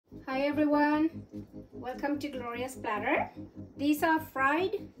Hi everyone, welcome to Gloria's Platter. These are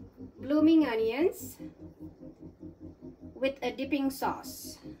fried blooming onions with a dipping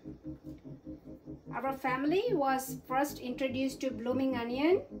sauce. Our family was first introduced to blooming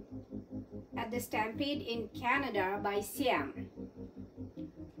onion at the Stampede in Canada by Siam.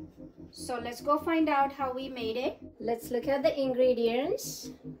 So let's go find out how we made it. Let's look at the ingredients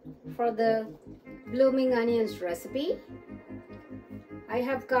for the blooming onions recipe. I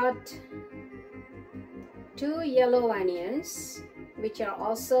have got 2 yellow onions, which are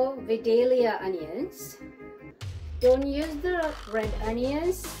also Vidalia onions. Don't use the red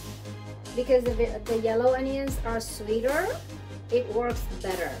onions because the yellow onions are sweeter. It works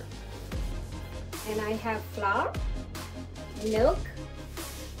better. And I have flour, milk,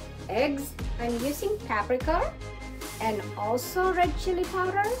 eggs. I'm using paprika and also red chili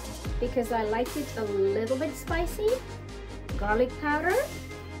powder because I like it a little bit spicy. Garlic powder,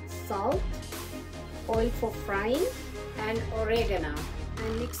 salt, oil for frying, and oregano.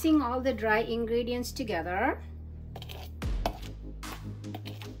 I'm mixing all the dry ingredients together.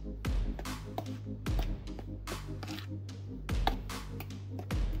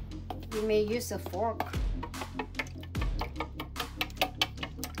 You may use a fork.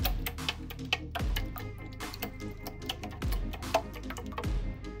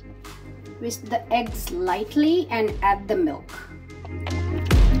 Whisk the eggs lightly and add the milk.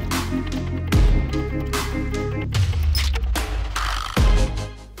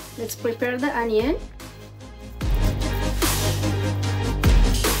 Let's prepare the onion.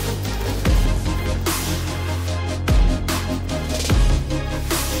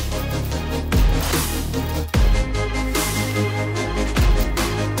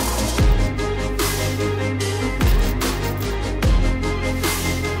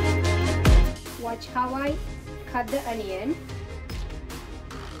 Watch how I cut the onion.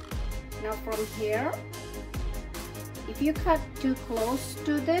 Now from here, if you cut too close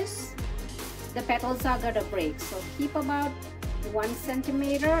to this, the petals are gonna break. So keep about 1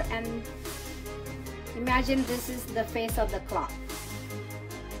 centimeter and imagine this is the face of the cloth.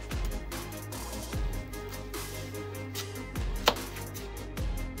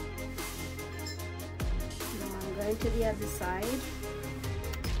 Now I'm going to the other side.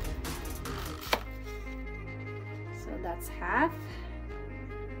 So that's half.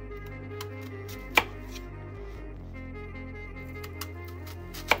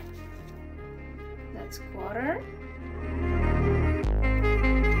 That's quarter.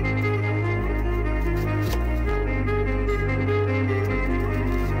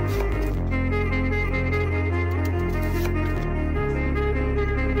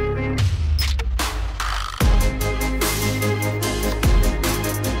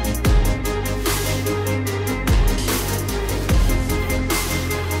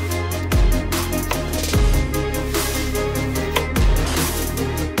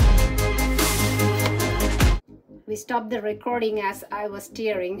 We stopped the recording as I was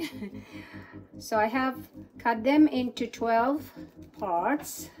tearing. So I have cut them into 12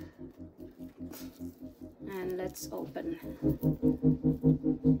 parts. And let's open.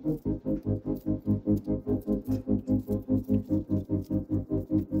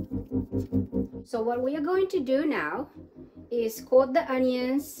 So what we are going to do now is coat the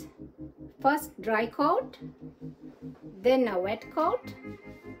onions. First dry coat, then a wet coat,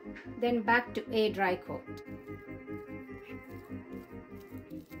 then back to a dry coat.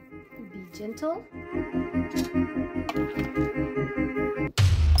 Be gentle.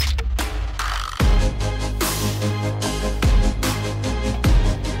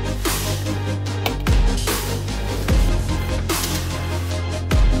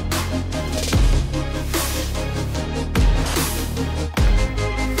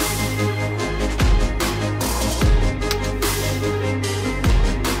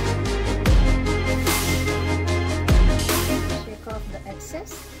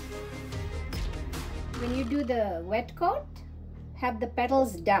 When you do the wet coat, have the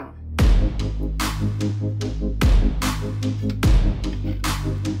petals down.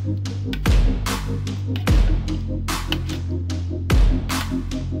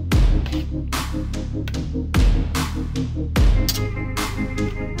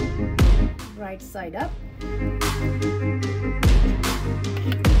 Right side up.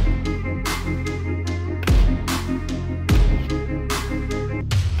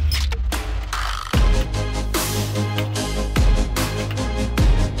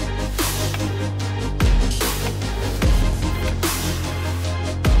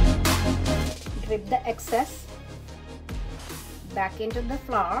 Drip the excess back into the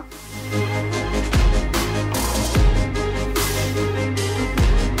flour.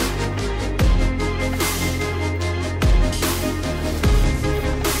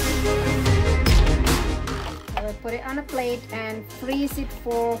 freeze it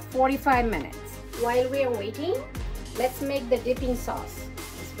for 45 minutes. While we are waiting, let's make the dipping sauce.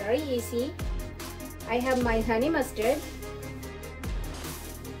 It's very easy. I have my honey mustard,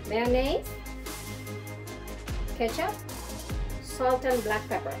 mayonnaise, ketchup, salt and black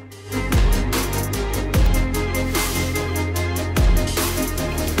pepper.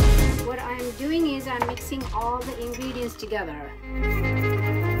 What I'm doing is I'm mixing all the ingredients together.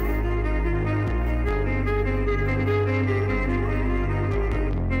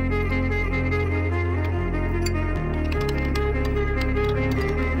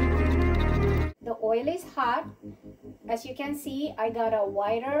 The oil is hot. As you can see, I got a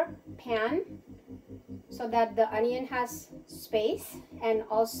wider pan so that the onion has space, and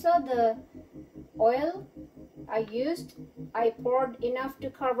also the oil I poured enough to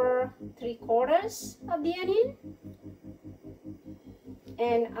cover 3/4 of the onion,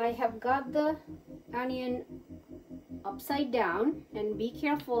 and I have got the onion upside down, and be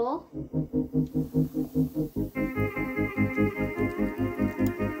careful.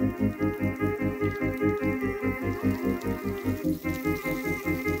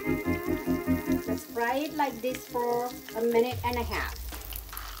 Let's fry it like this for 1.5 minutes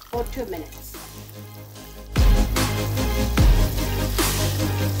or 2 minutes.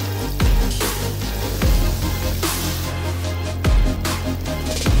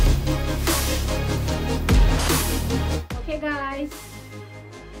 Okay guys,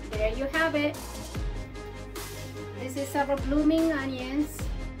 there you have it. This is our blooming onions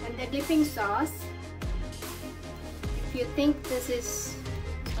and the dipping sauce. If you think this is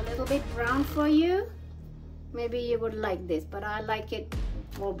a little bit brown for you, maybe you would like this, but I like it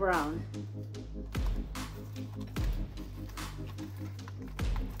more brown.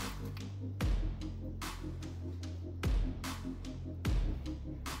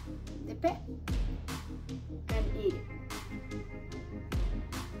 Dip it and eat it.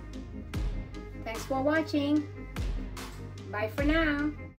 Thanks for watching. Bye for now.